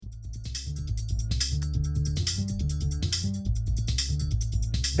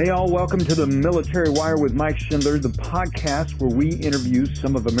Hey all, welcome to the Military Wire with Mike Schindler, the podcast where we interview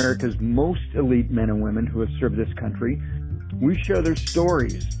some of America's most elite men and women who have served this country. We share their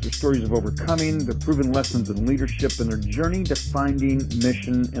stories of overcoming, their proven lessons in leadership, and their journey to finding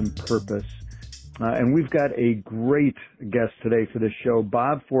mission and purpose. And we've got a great guest today for this show,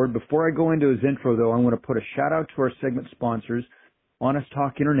 Bob Ford. Before I go into his intro, though, I want to put a shout out to our segment sponsors, Honest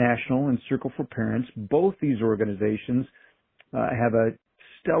Talk International and Circle for Parents. Both these organizations have a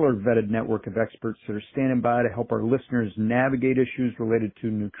stellar vetted network of experts that are standing by to help our listeners navigate issues related to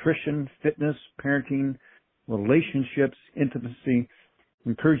nutrition, fitness, parenting, relationships, intimacy. I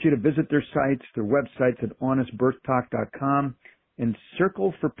encourage you to visit their sites, their websites at honestbirthtalk.com and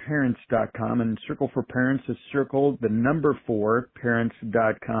circleforparents.com. And Circle for Parents is circle, the number 4,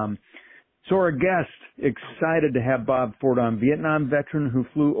 parents.com. So our guest, excited to have Bob Ford on, Vietnam veteran who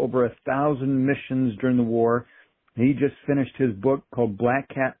flew over 1,000 missions during the war. He just finished his book called Black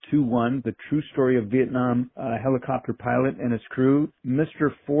Cat 2-1, The True Story of Vietnam Helicopter Pilot and His Crew.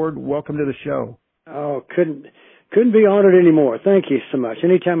 Mr. Ford, welcome to the show. Oh, couldn't be honored anymore. Thank you so much.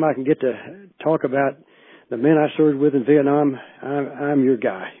 Anytime I can get to talk about the men I served with in Vietnam, I'm your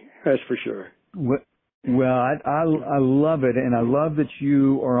guy. That's for sure. Well, I love it, and I love that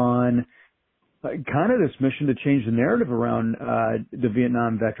you are on kind of this mission to change the narrative around the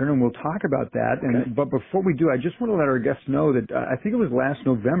Vietnam veteran, and we'll talk about that. Okay. But before we do, I just want to let our guests know that I think it was last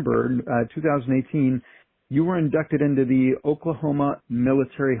November, 2018, you were inducted into the Oklahoma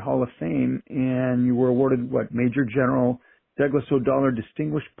Military Hall of Fame, and you were awarded, Major General Douglas O'Donnell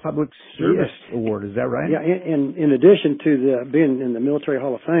Distinguished Public Service Award. Is that right? Yeah, in addition to being in the Military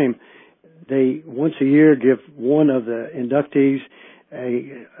Hall of Fame, they once a year give one of the inductees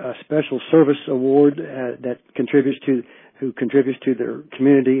a special service award that contributes to their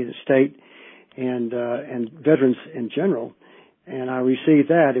community and state and veterans in general. And I received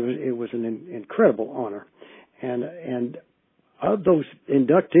that. It was an incredible honor. And of those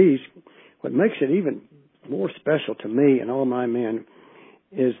inductees, what makes it even more special to me and all my men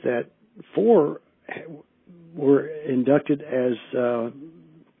is that 4 were inducted as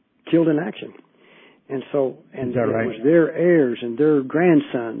killed in action. And so, and right? It was their heirs and their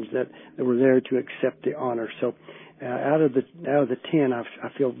grandsons that were there to accept the honor. So, out of the 10, I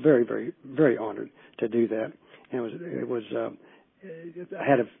feel very, very, very honored to do that. And I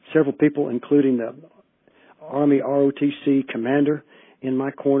had several people, including the Army ROTC commander, in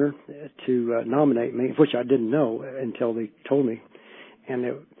my corner to nominate me, which I didn't know until they told me, and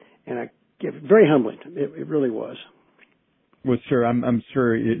very humbling. It really was. Well, sir, I'm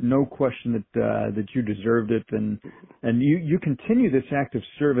sure, no question that you deserved it, and you continue this active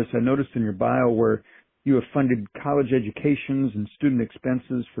service. I noticed in your bio where you have funded college educations and student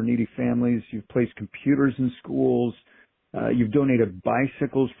expenses for needy families. You've placed computers in schools. You've donated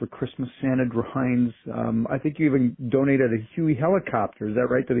bicycles for Christmas Santa drawings. I think you even donated a Huey helicopter. Is that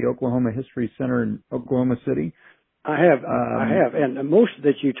right, to the Oklahoma History Center in Oklahoma City? I have, and most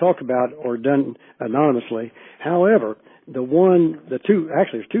that you talk about are done anonymously. However, there's 2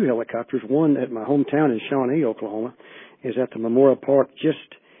 helicopters. One at my hometown in Shawnee, Oklahoma, is at the Memorial Park,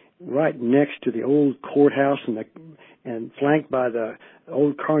 just right next to the old courthouse and flanked by the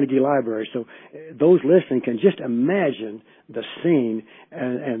old Carnegie Library. So those listening can just imagine the scene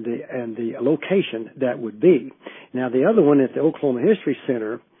and the location that would be. Now, the other one at the Oklahoma History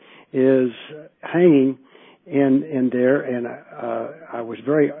Center is hanging in there, and I was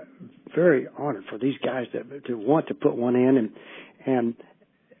very, very honored for these guys to want to put one in, and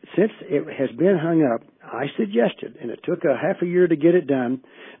since it has been hung up, I suggested, and it took a half a year to get it done,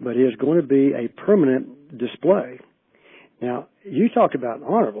 but it is going to be a permanent display. Now, you talk about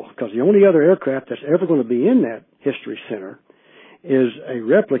honorable, because the only other aircraft that's ever going to be in that History Center is a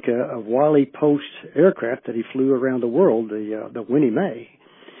replica of Wiley Post's aircraft that he flew around the world, the Winnie Mae.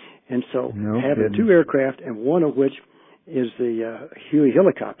 And so having 2 aircraft, and one of which is the Huey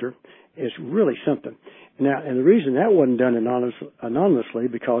helicopter, is really something. Now, and the reason that wasn't done anonymously,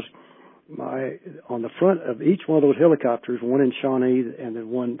 because on the front of each one of those helicopters, one in Shawnee and then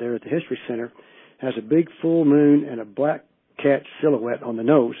one there at the History Center, has a big full moon and a black cat silhouette on the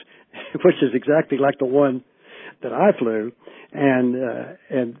nose, which is exactly like the one that I flew. And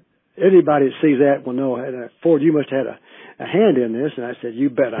anybody that sees that will know, Ford, you must have had a hand in this. And I said, you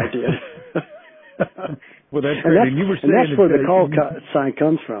bet I did. Well, that's great. And that's where the call sign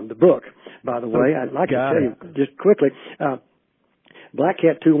comes from, the book, by the way. I'd like to tell you just quickly, Black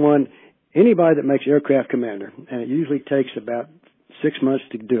Cat 2-1, anybody that makes aircraft commander, and it usually takes about 6 months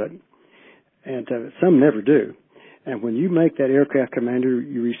to do it, and some never do. And when you make that aircraft commander,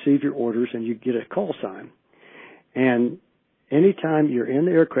 you receive your orders and you get a call sign. And anytime you're in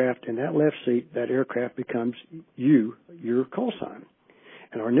the aircraft in that left seat, that aircraft becomes your call sign.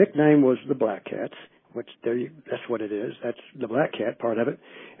 And our nickname was the Black Cats, which that's what it is. That's the Black Cat part of it.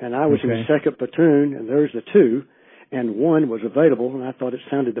 And I was in the second platoon, and there's the 2, and 1 was available, and I thought it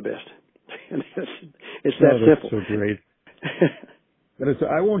sounded the best. And it's that simple. That's so great.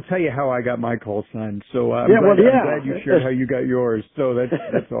 I won't tell you how I got my call sign. So I'm glad you shared how you got yours. So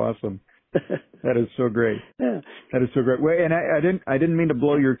that's awesome. That is so great. Yeah. That is so great. Well, and I didn't mean to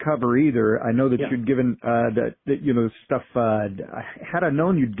blow your cover either. I know that you'd given that stuff. Had I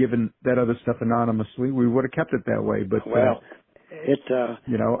known you'd given that other stuff anonymously, we would have kept it that way. But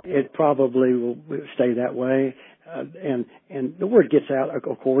it probably will stay that way. And the word gets out,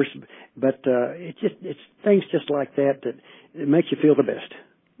 of course, but it's things just like that it makes you feel the best.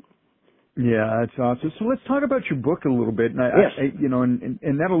 Yeah, that's awesome. So let's talk about your book a little bit, and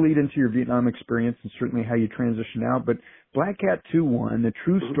and that'll lead into your Vietnam experience and certainly how you transition out. But Black Cat 2-1, the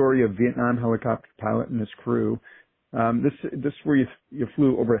true story of Vietnam helicopter pilot and his crew. This is where you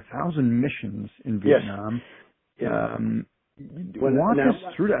flew over 1,000 missions in Vietnam. Walk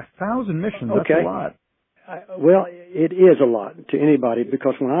us through that 1,000 missions. Okay. That's a lot. Well, it is a lot to anybody,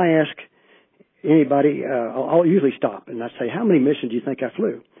 because when I ask anybody, I'll usually stop and I say, how many missions do you think I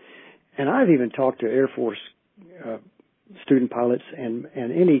flew? And I've even talked to Air Force student pilots and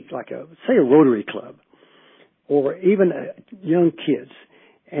any, say a Rotary Club or even young kids,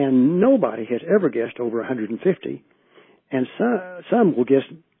 and nobody has ever guessed over 150, and some will guess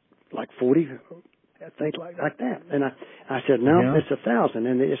like 40, things like that. And I said, no, it's 1,000,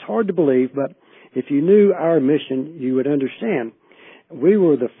 and it's hard to believe, but if you knew our mission, you would understand. We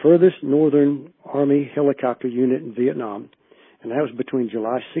were the furthest Northern Army helicopter unit in Vietnam, and that was between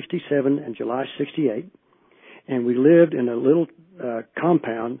July 67 and July 68. And we lived in a little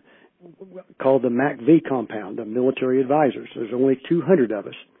compound called the MACV compound, the military advisors. There's only 200 of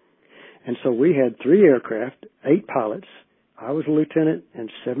us. And so we had 3 aircraft, 8 pilots. I was a lieutenant and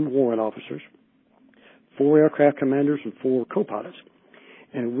 7 warrant officers, 4 aircraft commanders and 4 co-pilots.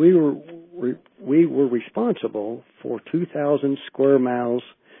 And we were responsible for 2,000 square miles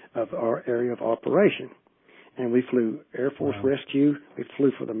of our area of operation. And we flew Air Force Rescue, we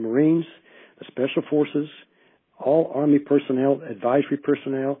flew for the Marines, the Special Forces, all Army personnel, advisory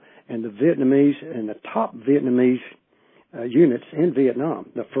personnel, and the Vietnamese and the top Vietnamese units in Vietnam,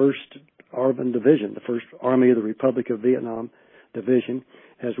 the 1st Army Division, the 1st Army of the Republic of Vietnam Division,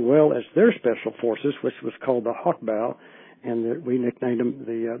 as well as their Special Forces, which was called the Hawk Bow, and we nicknamed them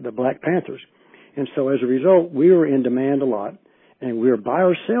the Black Panthers. And so as a result, we were in demand a lot, and we were by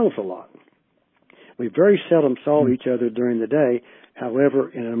ourselves a lot. We very seldom saw each other during the day. However,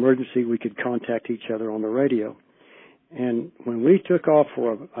 in an emergency, we could contact each other on the radio. And when we took off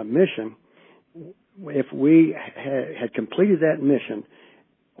for a mission, if we had completed that mission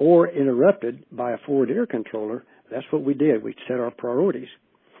or interrupted by a forward air controller, that's what we did. We'd set our priorities.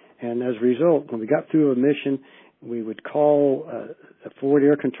 And as a result, when we got through a mission, we would call the forward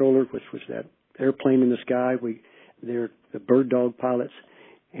air controller, which was that airplane in the sky. They're the bird dog pilots,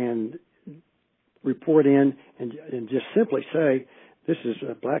 and report in and just simply say, this is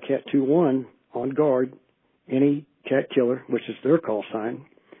a Black Cat 2-1 on guard, any cat killer, which is their call sign,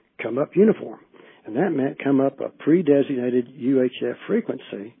 come up uniform. And that meant come up a pre-designated UHF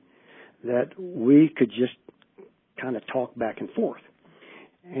frequency that we could just kind of talk back and forth.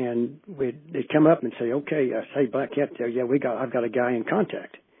 And they'd come up and say, okay, say Black Cat there, I've got a guy in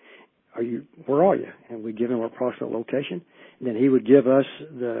contact. Where are you? And we'd give him our approximate location. And then he would give us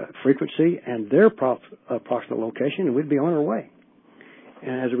the frequency and their approximate location, and we'd be on our way.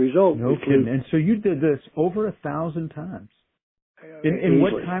 And as a result, no kidding. And so you did this over 1,000 times. In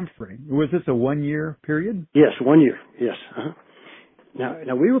what time frame? Was this a 1-year period? Yes, 1 year. Yes. Uh-huh.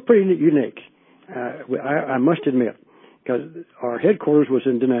 Now we were pretty unique. I must admit, because our headquarters was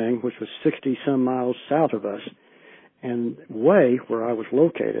in Da Nang, which was 60 some miles south of us, and Hue, where I was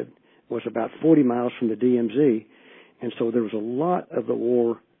located, was about 40 miles from the DMZ, and so there was a lot of the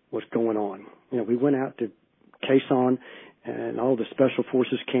war was going on. We went out to Quezon On and all the Special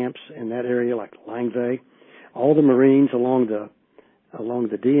Forces camps in that area, like Lang Vay, all the Marines along the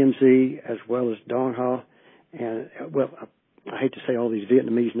DMZ, as well as Dong Ha, and I hate to say all these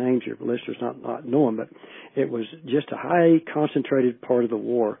Vietnamese names, your listeners not know them, but it was just a high concentrated part of the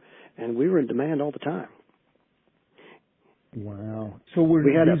war, and we were in demand all the time. Wow. So were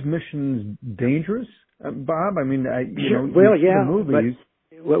these missions dangerous, Bob? I mean, the movies.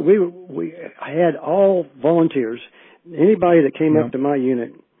 But we had all volunteers. Anybody that came up to my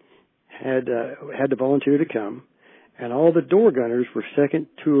unit had to volunteer to come, And all the door gunners were second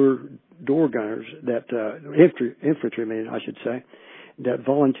tour door gunners that, infantrymen, I should say, that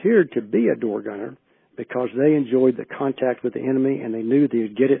volunteered to be a door gunner because they enjoyed the contact with the enemy and they knew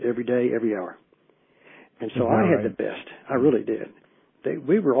they'd get it every day, every hour. And so I had the best. I really did.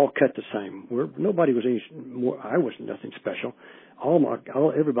 We were all cut the same. Nobody was any more. I was nothing special.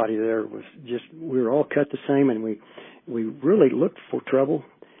 Everybody there was just. We were all cut the same, and we really looked for trouble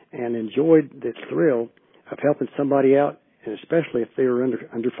and enjoyed the thrill of helping somebody out, and especially if they were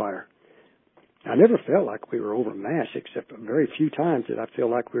under fire. I never felt like we were overmatched, except very few times did I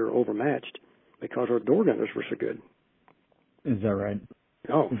feel like we were overmatched because our door gunners were so good. Is that right?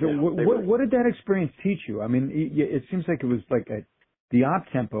 Oh, so yeah, what did that experience teach you? I mean, it seems like it was like the op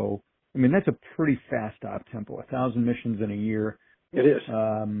tempo. I mean, that's a pretty fast op tempo. 1,000 missions in a year. It is.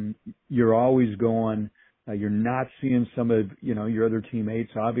 You're always going. You're not seeing some of your other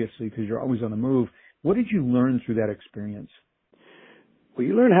teammates, obviously, because you're always on the move. What did you learn through that experience? Well,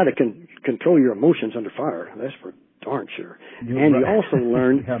 you learn how to control your emotions under fire. That's for darn sure. You also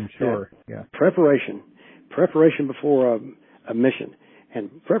learn I'm sure. Yeah. Preparation before a mission.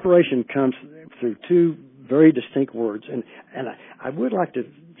 And preparation comes through two very distinct words. And I would like to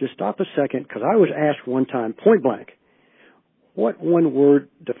just stop a second because I was asked one time, point blank, what one word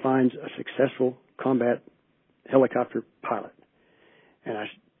defines a successful combat helicopter pilot? And I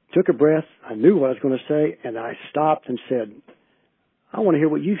took a breath. I knew what I was going to say, and I stopped and said, I want to hear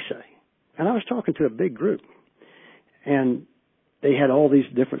what you say. And I was talking to a big group, and they had all these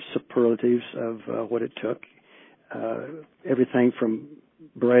different superlatives of what it took, everything from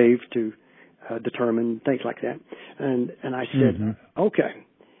brave to determined, things like that. And I said, okay,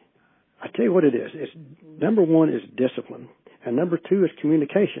 I tell you what it is. It's number one is discipline, and number two is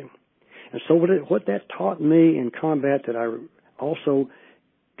communication. And so what that taught me in combat, that I also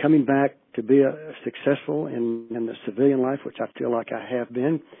coming back to be successful in the civilian life, which I feel like I have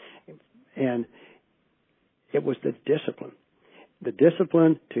been, and it was the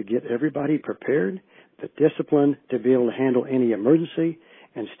discipline to get everybody prepared, the discipline to be able to handle any emergency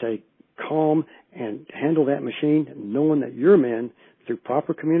and stay calm and handle that machine, knowing that your men, through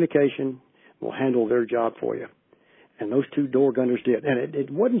proper communication, will handle their job for you. And those two door gunners did. And it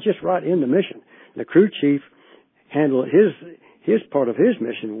wasn't just right in the mission. The crew chief handled his part of his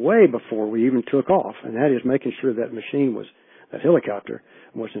mission way before we even took off, and that is making sure that helicopter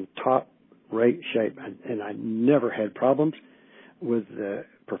was in top-rate shape. And I never had problems with the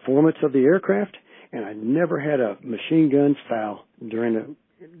performance of the aircraft, and I never had a machine gun foul during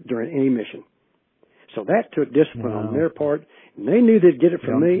any mission. So that took discipline on their part. And they knew they'd get it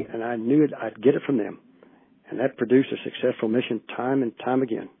from me, and I knew I'd get it from them. And that produced a successful mission time and time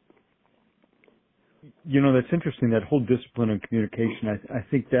again. That's interesting, that whole discipline and communication. I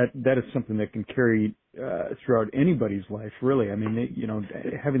think that is something that can carry throughout anybody's life, really. I mean,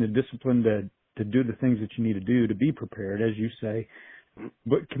 having the discipline to do the things that you need to do to be prepared, as you say.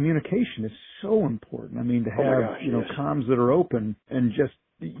 But communication is so important. I mean, to have, comms that are open and just,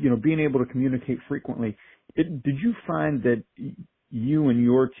 being able to communicate frequently. Did you find that you and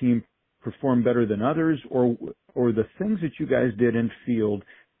your team performed better than others, or the things that you guys did in field,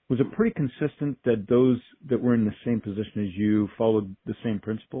 was it pretty consistent that those that were in the same position as you followed the same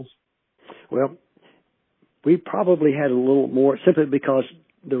principles? Well, we probably had a little more, simply because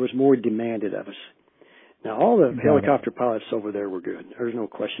there was more demanded of us. Now, all the helicopter pilots over there were good. There's no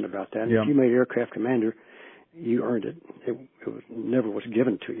question about that. And if you made aircraft commander, you earned it. It never was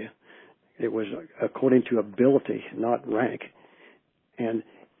given to you. It was according to ability, not rank. And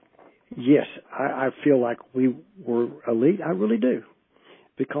yes, I feel like we were elite. I really do.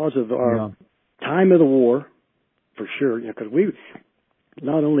 Because of our time of the war, for sure, because we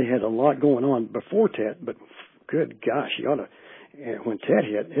not only had a lot going on before Tet, but good gosh, when Tet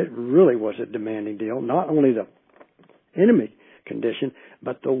hit, it really was a demanding deal. Not only the enemy condition,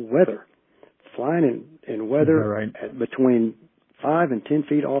 but the weather. Flying in weather between 5 and 10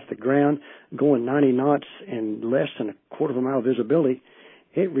 feet off the ground, going 90 knots and less than a quarter of a mile visibility,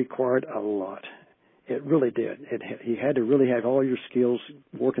 it required a lot. It really did. You had to really have all your skills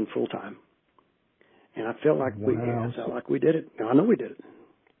working full time. And I felt like we did it. I know we did it.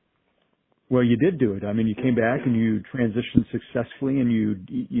 Well, you did do it. I mean, you came back and you transitioned successfully, and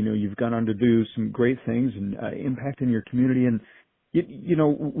you've gone on to do some great things and impact in your community. And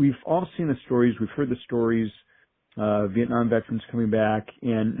we've all seen the stories. We've heard the stories. Vietnam veterans coming back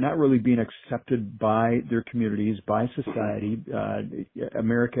and not really being accepted by their communities, by society.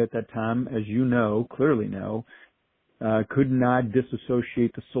 America at that time, as clearly know, could not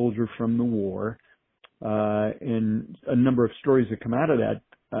disassociate the soldier from the war. And a number of stories that come out of that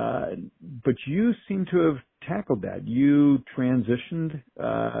But you seem to have tackled that. You transitioned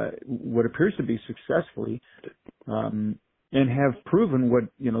what appears to be successfully, and have proven what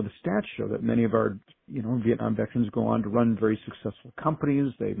the stats show, that many of our Vietnam veterans go on to run very successful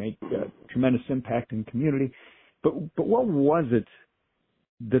companies. They make tremendous impact in community. But what was it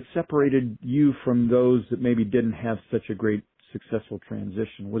that separated you from those that maybe didn't have such a great successful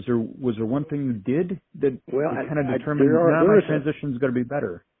transition? Was there one thing you did that kind of determined my transition's going to be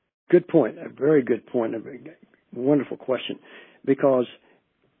better? Good point. A very good point. A wonderful question. Because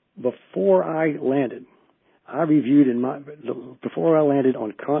before I landed, before I landed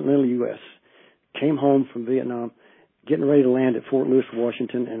on continental U.S., came home from Vietnam, getting ready to land at Fort Lewis,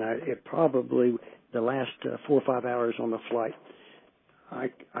 Washington, and it probably the last 4 or 5 hours on the flight, I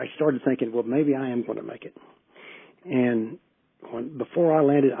started thinking, well, maybe I am going to make it. And before I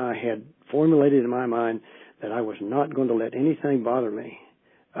landed, I had formulated in my mind that I was not going to let anything bother me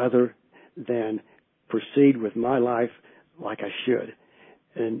other than proceed with my life like I should.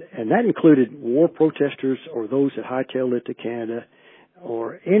 And that included war protesters or those that hightailed it to Canada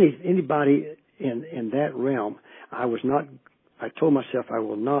or anybody in that realm. I told myself I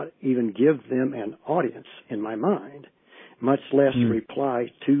will not even give them an audience in my mind, much less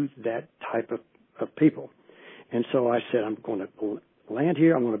reply to that type of people. And so I said, I'm going to land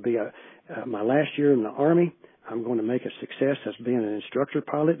here. I'm going to be my last year in the Army. I'm going to make a success as being an instructor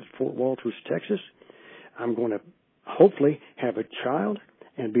pilot at Fort Walters, Texas. I'm going to hopefully have a child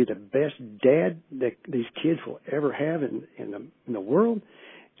and be the best dad that these kids will ever have in the world.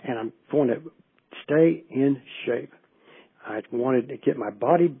 And I'm going to stay in shape. I wanted to get my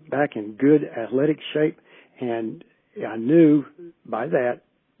body back in good athletic shape, and I knew by that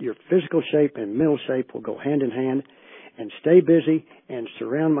your physical shape and mental shape will go hand in hand, and stay busy and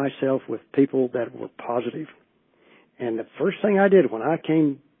surround myself with people that were positive. And the first thing I did when I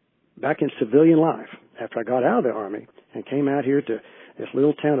came back in civilian life, after I got out of the Army and came out here to this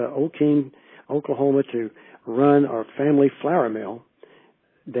little town of Okeene, Oklahoma, to run our family flour mill,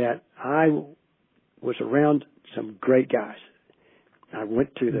 that I was around some great guys. I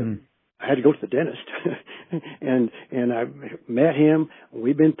went to I had to go to the dentist and I met him.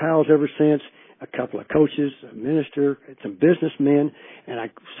 We've been pals ever since. A couple of coaches, a minister, some businessmen, and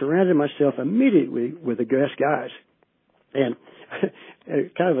I surrounded myself immediately with the best guys. And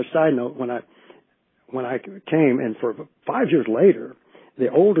kind of a side note, when I came, and for 5 years later,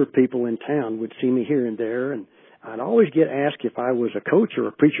 the older people in town would see me here and there, and I'd always get asked if I was a coach or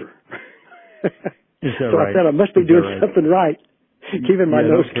a preacher. So right? I said I must be doing something right, keeping my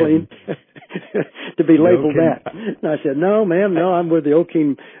nose clean to be labeled that. And I said, no, ma'am, no, I'm with the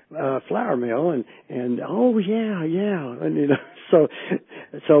Okeene flour mill, and oh yeah, and so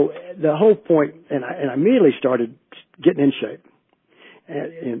the whole point, and I immediately started getting in shape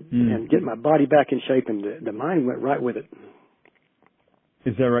and getting my body back in shape, and the mind went right with it.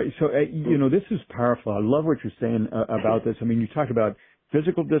 Is that right? So this is powerful. I love what you're saying about this. I mean, you talked about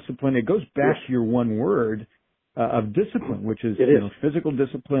physical discipline. It goes back to your one word of discipline, which is physical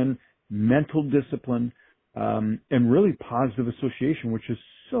discipline, mental discipline, and really positive association, which is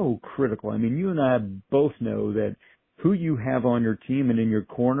so critical. I mean, you and I both know that who you have on your team and in your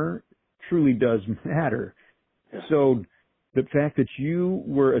corner truly does matter. Yeah. So the fact that you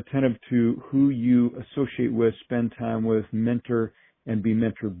were attentive to who you associate with, spend time with, mentor, and be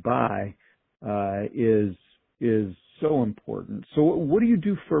mentored by is so important. So what do you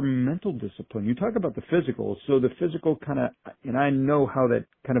do for mental discipline? You talk about the physical. So the physical kind of, and I know how that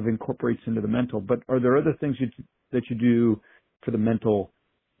kind of incorporates into the mental, but are there other things that you do for the mental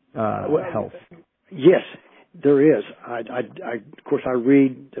health? Yes, there is. Of course, I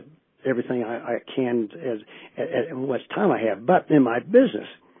read everything I can as much time I have. But in my business,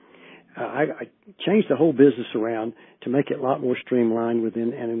 I changed the whole business around to make it a lot more streamlined.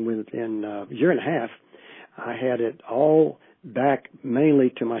 Within a year and a half, I had it all back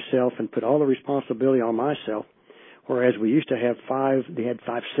mainly to myself and put all the responsibility on myself. Whereas we used to have they had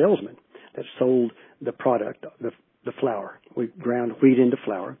 5 salesmen that sold the product, the flour. We ground wheat into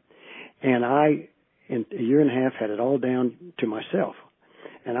flour. And I, in a year and a half, had it all down to myself.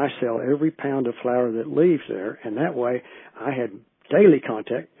 And I sell every pound of flour that leaves there. And that way I had daily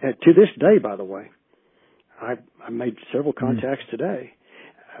contact. And to this day, by the way, I made several contacts today.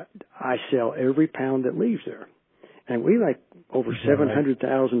 I sell every pound that leaves there. And we make over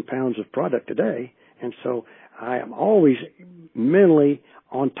 700,000 pounds of product a day. And so I am always mentally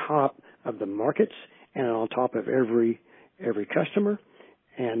on top of the markets and on top of every customer,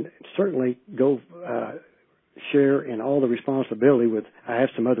 and certainly go share in all the responsibility with, I have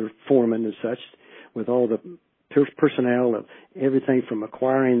some other foremen and such, with all the personnel, of everything from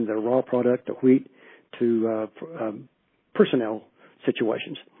acquiring the raw product, the wheat, to personnel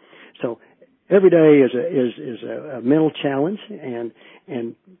situations. So every day is a mental challenge,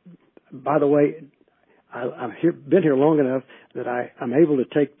 and by the way, been here long enough that I'm able to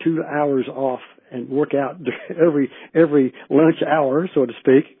take 2 hours off and work out every lunch hour, so to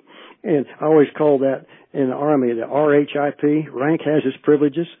speak. And I always call that in the Army the RHIP, rank has its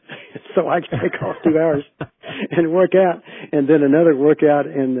privileges. So I can take off 2 hours and work out, and then another workout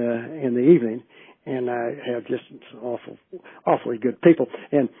in the evening. And I have just awfully good people.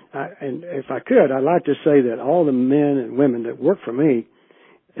 And if I could, I'd like to say that all the men and women that work for me,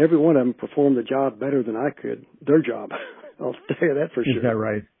 every one of them performed the job better than I could, their job. I'll tell you that for sure. Is that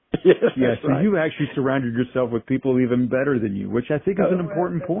right? Yes. Yeah, so right. you actually surrounded yourself with people even better than you, which I think is an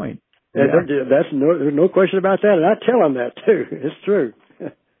important point. Yeah. There's no question about that, and I tell them that too. It's true.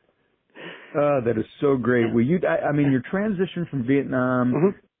 That is so great. Well, your transition from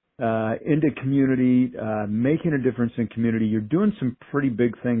Vietnam into community, making a difference in community. You're doing some pretty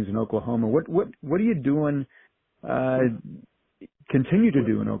big things in Oklahoma. What are you doing? Continue to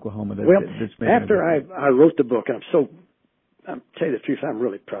do in Oklahoma? That's after I wrote the book, and I'll tell you the truth, I'm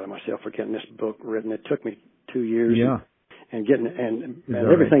really proud of myself for getting this book written. It took me 2 years. Yeah. And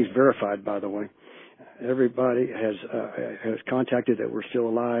everything's verified, by the way. Everybody has contacted that we're still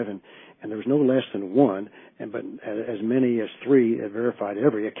alive, and there was no less than one, but as many as 3 have verified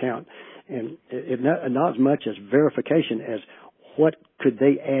every account. And not as much as verification as what could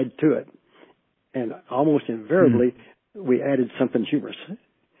they add to it. And almost invariably, we added something humorous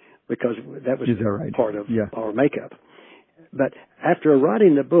because that was part of our makeup. But after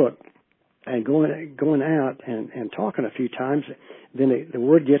writing the book and going out and talking a few times, then the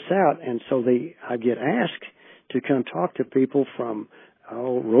word gets out, and so I get asked to come talk to people from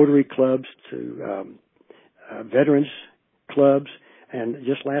Rotary clubs to veterans clubs. And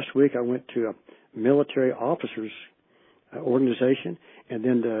just last week I went to a military officers organization, and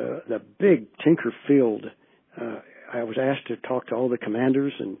then the big Tinker Field. I was asked to talk to all the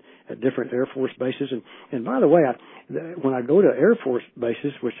commanders and at different Air Force bases. And by the way, when I go to Air Force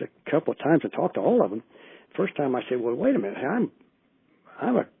bases, which a couple of times I talked to all of them, first time I said, well, wait a minute,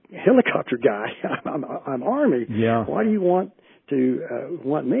 I'm a helicopter guy. I'm Army. Yeah. Why do you want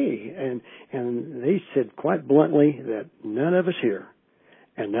me? And they said quite bluntly that none of us here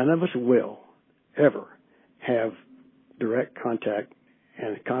and none of us will ever have direct contact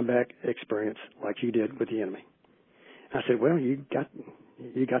and combat experience like you did with the enemy. I said, well, you got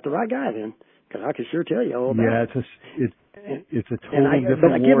the right guy then, because I can sure tell you all about it. Yeah, it's a totally different war today.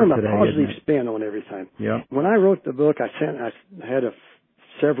 But I give them a positive spin on everything. Yeah. When I wrote the book, I had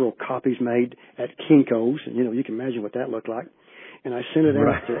several copies made at Kinko's, and you can imagine what that looked like. And I sent it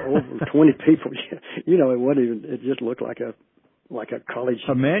out to over 20 people. It wasn't even. It just looked like a college.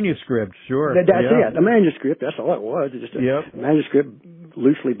 A manuscript, sure. That's it. A manuscript. That's all it was. Just a manuscript,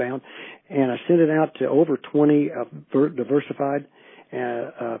 loosely bound. And I sent it out to over 20 diversified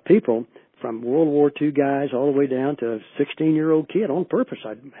people, from World War II guys all the way down to a 16-year-old kid on purpose.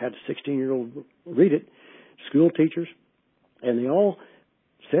 I had a 16-year-old read it, school teachers, and they all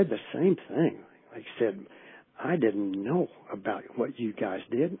said the same thing. They said, I didn't know about what you guys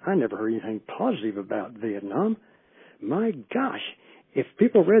did. I never heard anything positive about Vietnam. My gosh, if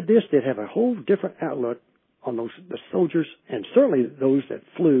people read this, they'd have a whole different outlook on the soldiers, and certainly those that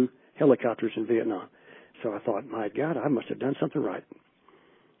flew helicopters in Vietnam. So I thought, my God, I must have done something right.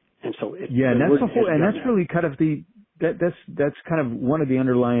 And so and that's really kind of that's kind of one of the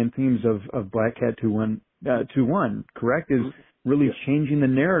underlying themes of Black Cat 2-1, correct? Is really changing the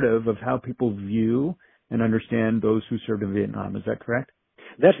narrative of how people view and understand those who served in Vietnam. Is that correct?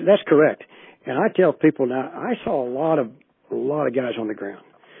 That's correct. And I tell people now, I saw a lot of guys on the ground.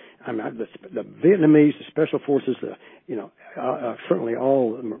 I mean, the Vietnamese, the Special Forces, certainly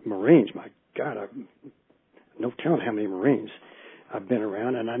all the Marines. My God, no telling how many Marines I've been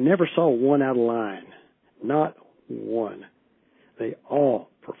around, and I never saw one out of line. Not one. They all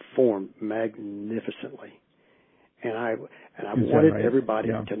performed magnificently, and I wanted everybody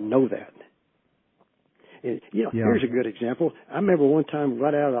to know that. And, here's a good example. I remember one time,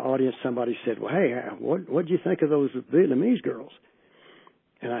 right out of the audience, somebody said, "Well, hey, what do you think of those Vietnamese girls?"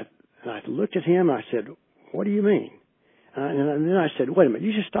 And I looked at him. And I said, "What do you mean?" And then I said, "Wait a minute.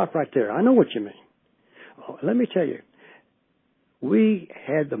 You just stop right there. I know what you mean. Oh, let me tell you. We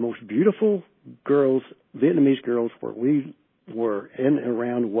had the most beautiful girls, Vietnamese girls, where we were in and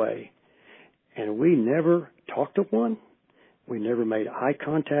around Way, and we never talked to one. We never made eye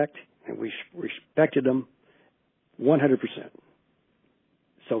contact, and we respected them 100%.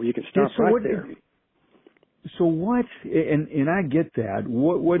 So you can stop there. So what? And I get that.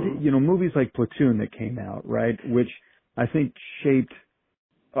 What movies like Platoon that came out, right? Which I think shaped.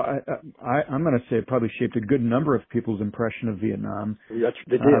 I'm going to say it probably shaped a good number of people's impression of Vietnam. Yes,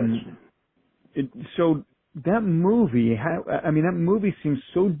 it did. So that movie, that movie seems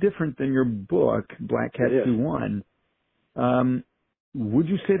so different than your book, Black Cat 2-1. Would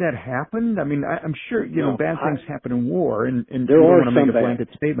you say that happened? I mean, I'm sure, bad things happen in war, and you don't want to make a blanket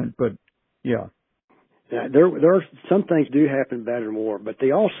statement, but yeah. Yeah, there are some things do happen bad in war, but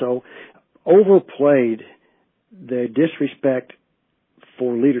they also overplayed the disrespect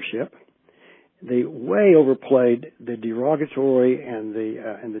for leadership. They way overplayed the derogatory and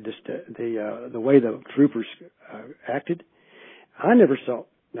the way the troopers acted. I never saw.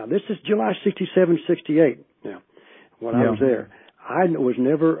 Now this is July 67, 68. Now, when I was there, I was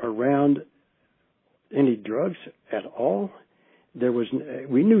never around any drugs at all.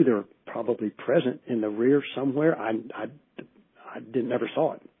 We knew they were probably present in the rear somewhere. I never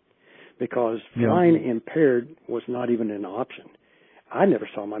saw it because flying impaired was not even an option. I never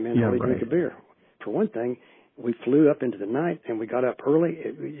saw my men really drink a beer. For one thing, we flew up into the night and we got up early.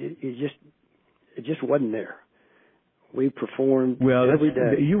 It just wasn't there. We performed every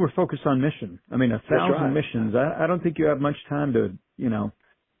day. You were focused on mission. I mean, 1,000 missions. I don't think you have much time to,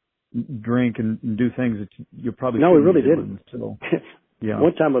 drink and do things that you probably no, we really didn't. So,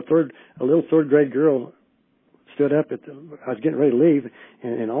 One time a little third grade girl stood up I was getting ready to leave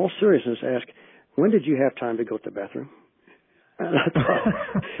and in all seriousness asked, "When did you have time to go to the bathroom?" And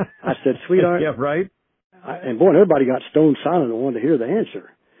I said, "Sweetheart." Yeah, right. And boy, everybody got stone silent and wanted to hear the answer.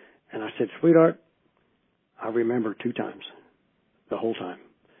 And I said, "Sweetheart, I remember 2 times the whole time.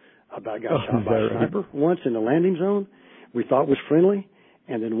 I about got shot by a sniper once in the landing zone. We thought was friendly.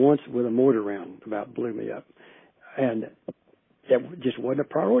 And then once with a mortar round about blew me up. And it just wasn't a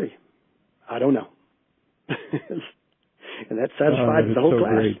priority. I don't know. And that satisfied the whole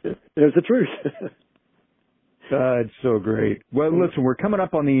class. There's the truth. It's so great. Well, listen, we're coming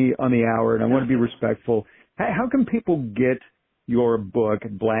up on the hour, and I want to be respectful. How can people get your book,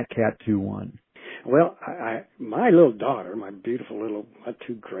 Black Cat 2-1? Well, my little daughter, my beautiful my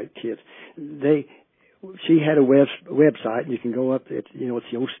 2 great kids, she had a website. You can go up. It's the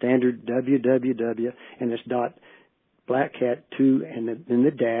old standard www, and it's .blackcat2 and then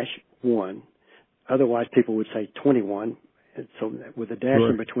the dash 1. Otherwise, people would say 21. And so with a dash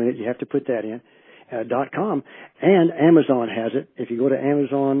in between it, you have to put that in. .com, and Amazon has it. If you go to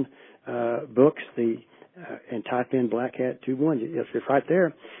Amazon books, and type in Black Cat 2-1, it's right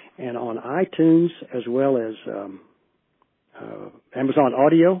there. And on iTunes as well as Amazon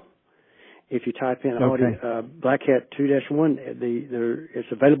Audio, if you type in audio, Black Cat 2-1,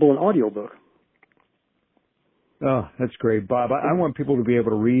 it's available in audiobook. Oh, that's great, Bob. I want people to be able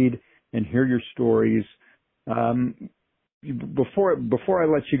to read and hear your stories. Before I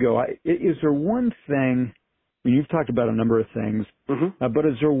let you go, is there one thing? I mean, you've talked about a number of things, but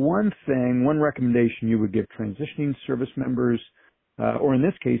is there one recommendation you would give transitioning service members, or in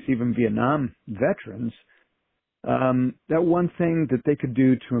this case, even Vietnam veterans, that one thing that they could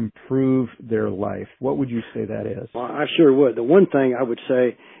do to improve their life? What would you say that is? Well, I sure would. The one thing I would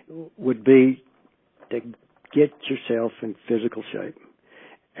say would be to get yourself in physical shape.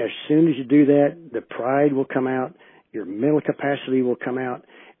 As soon as you do that, the pride will come out. Your mental capacity will come out.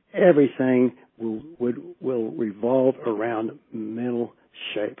 Everything will revolve around mental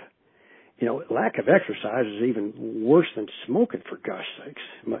shape. Lack of exercise is even worse than smoking, for gosh sakes.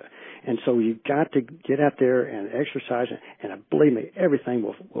 And so you've got to get out there and exercise, and believe me, everything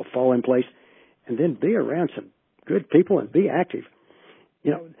will fall in place. And then be around some good people and be active.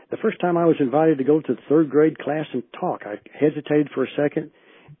 The first time I was invited to go to the 3rd grade class and talk, I hesitated for a second.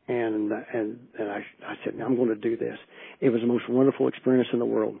 And I said, I'm going to do this. It was the most wonderful experience in the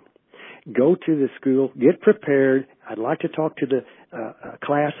world. Go to the school, get prepared. I'd like to talk to the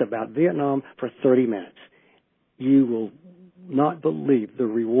class about Vietnam for 30 minutes. You will not believe the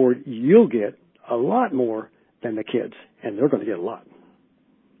reward you'll get, a lot more than the kids, and they're going to get a lot.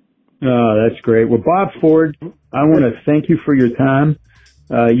 Oh, that's great. Well, Bob Ford, I want to thank you for your time.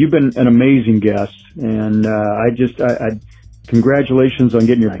 You've been an amazing guest, and congratulations on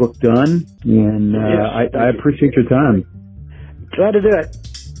getting your book done, and I appreciate your time. Glad to do it.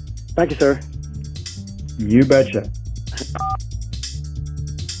 Thank you, sir. You betcha.